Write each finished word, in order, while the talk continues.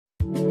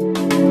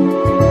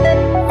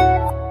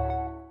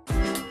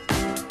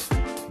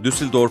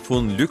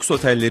Düsseldorf'un lüks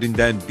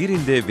otellerinden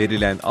birinde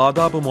verilen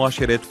âdab-ı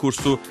muaşeret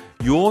kursu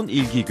yoğun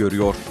ilgi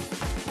görüyor.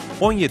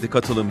 17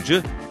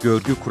 katılımcı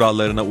görgü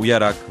kurallarına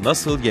uyarak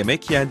nasıl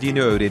yemek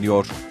yendiğini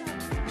öğreniyor.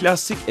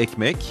 Klasik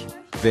ekmek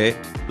ve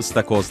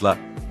ıstakozla.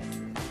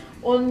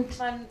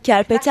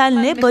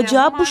 Kerpetenle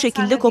bacağı bu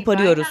şekilde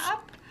koparıyoruz.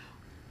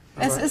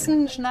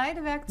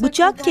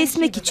 Bıçak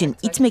kesmek için,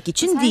 itmek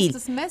için değil.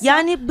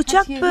 Yani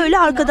bıçak böyle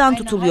arkadan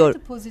tutuluyor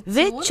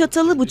ve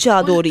çatalı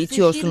bıçağa doğru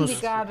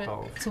itiyorsunuz.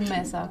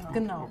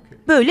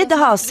 Böyle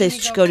daha az ses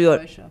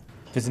çıkarıyor.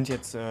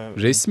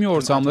 Resmi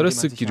ortamlara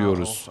sık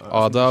giriyoruz.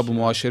 Âdab-ı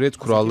muaşeret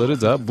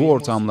kuralları da bu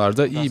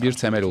ortamlarda iyi bir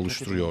temel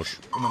oluşturuyor.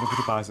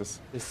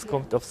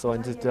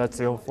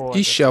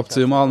 İş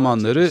yaptığım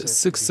Almanları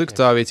sık sık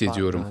davet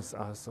ediyorum.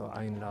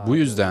 Bu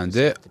yüzden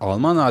de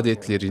Alman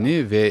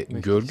adetlerini ve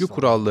görgü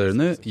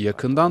kurallarını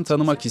yakından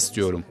tanımak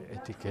istiyorum.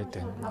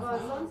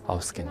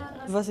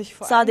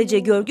 Sadece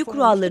görgü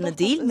kurallarını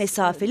değil,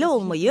 mesafeli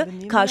olmayı,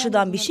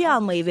 karşıdan bir şey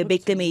almayı ve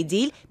beklemeyi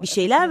değil, bir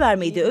şeyler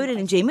vermeyi de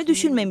öğreneceğimi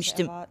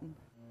düşünmemiştim.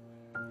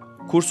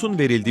 Kursun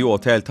verildiği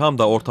otel tam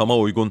da ortama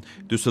uygun.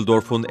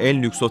 Düsseldorf'un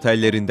en lüks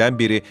otellerinden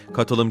biri.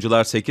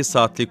 Katılımcılar 8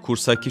 saatlik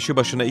kursa kişi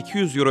başına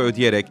 200 euro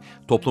ödeyerek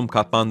toplum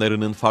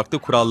katmanlarının farklı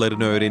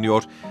kurallarını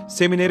öğreniyor.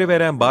 Semineri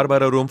veren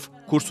Barbara Rumpf,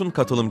 kursun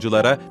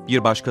katılımcılara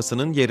bir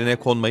başkasının yerine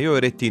konmayı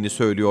öğrettiğini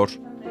söylüyor.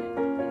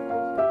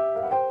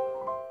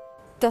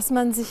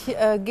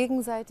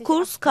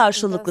 Kurs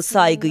karşılıklı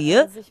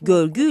saygıyı,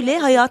 görgüyle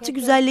hayatı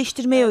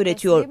güzelleştirmeyi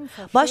öğretiyor.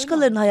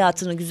 Başkalarının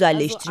hayatını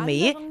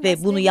güzelleştirmeyi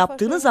ve bunu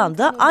yaptığınız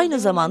anda aynı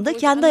zamanda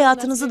kendi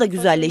hayatınızı da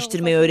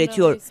güzelleştirmeyi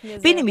öğretiyor.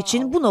 Benim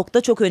için bu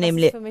nokta çok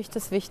önemli.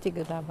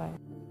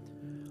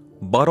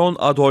 Baron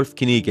Adolf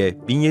Knigge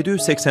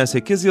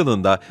 1788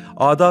 yılında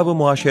âdab-ı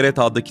muaşeret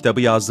adlı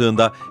kitabı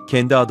yazdığında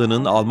kendi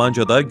adının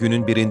Almanca'da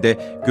günün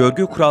birinde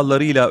görgü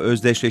kurallarıyla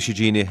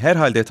özdeşleşeceğini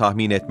herhalde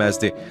tahmin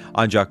etmezdi.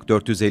 Ancak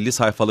 450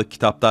 sayfalık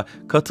kitapta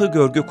katı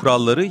görgü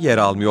kuralları yer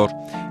almıyor.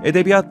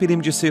 Edebiyat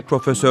bilimcisi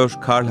Profesör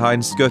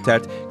Karl-Heinz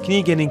Göttert,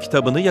 Knigge'nin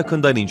kitabını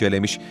yakından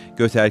incelemiş.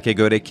 Göttert'e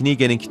göre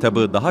Knigge'nin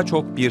kitabı daha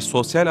çok bir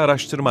sosyal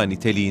araştırma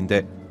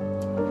niteliğinde.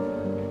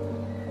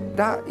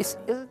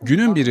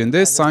 Günün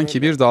birinde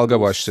sanki bir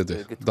dalga başladı.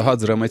 Daha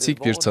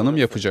dramatik bir tanım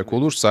yapacak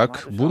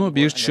olursak bunu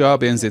bir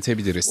çığa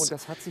benzetebiliriz.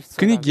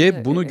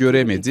 Knigge bunu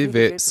göremedi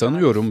ve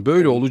sanıyorum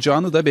böyle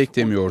olacağını da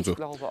beklemiyordu.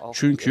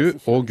 Çünkü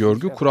o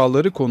görgü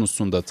kuralları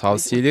konusunda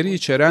tavsiyeleri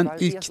içeren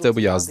ilk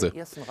kitabı yazdı.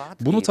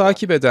 Bunu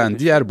takip eden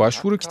diğer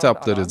başvuru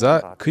kitapları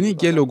da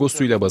Knigge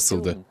logosuyla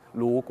basıldı.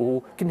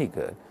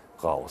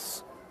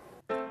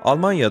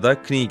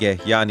 Almanya'da Knigge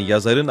yani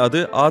yazarın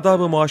adı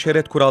âdab-ı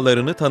muaşeret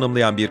kurallarını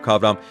tanımlayan bir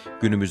kavram.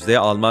 Günümüzde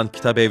Alman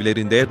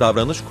kitapevlerinde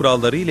davranış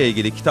kuralları ile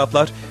ilgili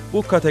kitaplar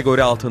bu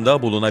kategori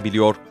altında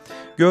bulunabiliyor.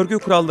 Görgü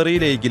kuralları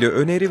ile ilgili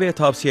öneri ve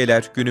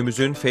tavsiyeler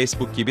günümüzün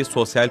Facebook gibi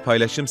sosyal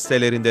paylaşım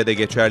sitelerinde de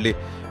geçerli.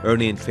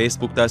 Örneğin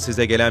Facebook'ta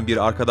size gelen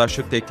bir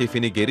arkadaşlık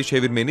teklifini geri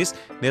çevirmeniz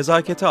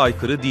nezakete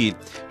aykırı değil.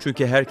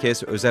 Çünkü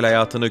herkes özel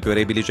hayatını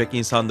görebilecek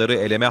insanları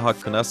eleme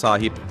hakkına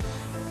sahip.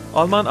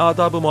 Alman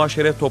âdab-ı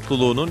muaşeret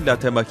topluluğunun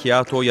latte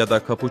macchiato ya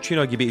da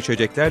cappuccino gibi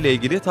içeceklerle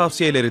ilgili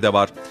tavsiyeleri de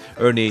var.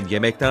 Örneğin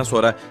yemekten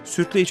sonra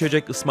sütlü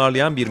içecek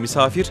ısmarlayan bir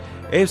misafir,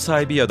 ev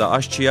sahibi ya da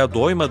aşçıya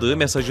doymadığı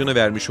mesajını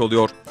vermiş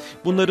oluyor.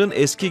 Bunların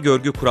eski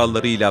görgü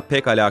kurallarıyla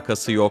pek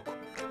alakası yok.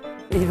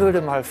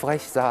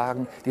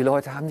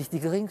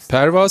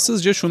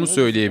 Pervasızca şunu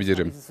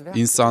söyleyebilirim.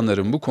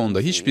 İnsanların bu konuda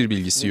hiçbir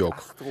bilgisi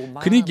yok.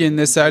 Knigge'nin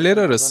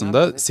eserleri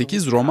arasında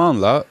 8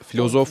 romanla,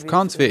 filozof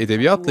Kant ve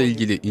edebiyatla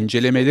ilgili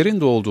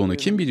incelemelerin de olduğunu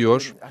kim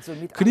biliyor?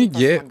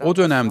 Knigge o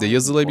dönemde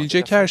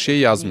yazılabilecek her şeyi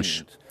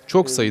yazmış.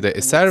 Çok sayıda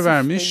eser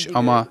vermiş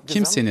ama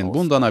kimsenin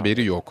bundan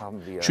haberi yok.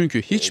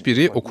 Çünkü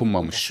hiçbiri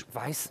okunmamış.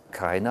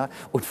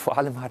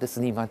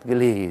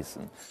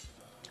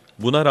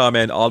 Buna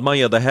rağmen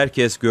Almanya'da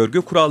herkes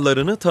görgü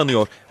kurallarını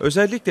tanıyor.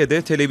 Özellikle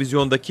de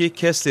televizyondaki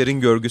Kessler'in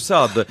Görgüsü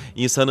adlı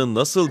insanın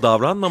nasıl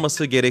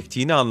davranmaması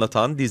gerektiğini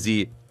anlatan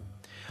diziyi.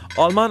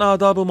 Alman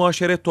âdab-ı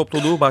muaşeret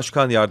topluluğu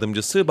başkan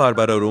yardımcısı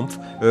Barbara Rumpf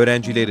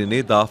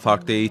öğrencilerini daha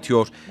farklı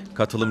eğitiyor.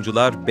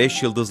 Katılımcılar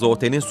 5 yıldızlı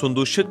otelin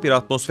sunduğu şık bir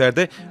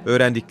atmosferde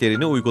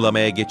öğrendiklerini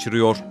uygulamaya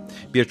geçiriyor.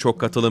 Birçok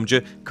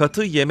katılımcı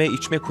katı yeme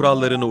içme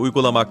kurallarını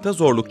uygulamakta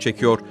zorluk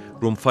çekiyor.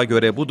 Rumpf'a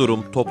göre bu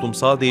durum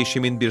toplumsal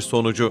değişimin bir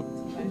sonucu.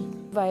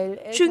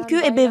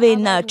 Çünkü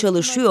ebeveynler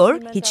çalışıyor,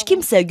 hiç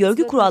kimse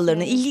görgü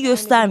kurallarına ilgi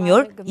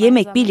göstermiyor,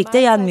 yemek birlikte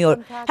yenmiyor.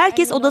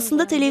 Herkes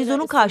odasında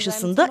televizyonun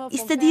karşısında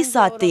istediği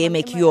saatte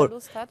yemek yiyor.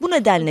 Bu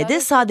nedenle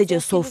de sadece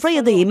sofra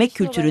ya da yemek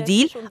kültürü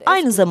değil,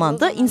 aynı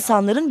zamanda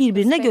insanların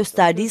birbirine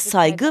gösterdiği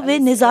saygı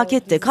ve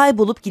nezaket de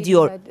kaybolup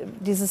gidiyor.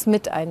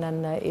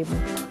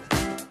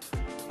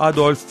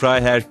 Adolf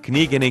Freiherr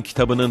Knigge'nin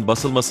kitabının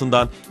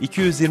basılmasından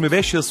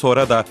 225 yıl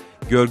sonra da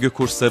görgü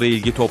kursları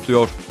ilgi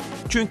topluyor.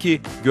 Çünkü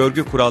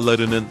görgü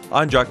kurallarının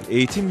ancak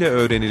eğitimle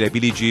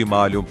öğrenilebileceği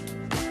malum.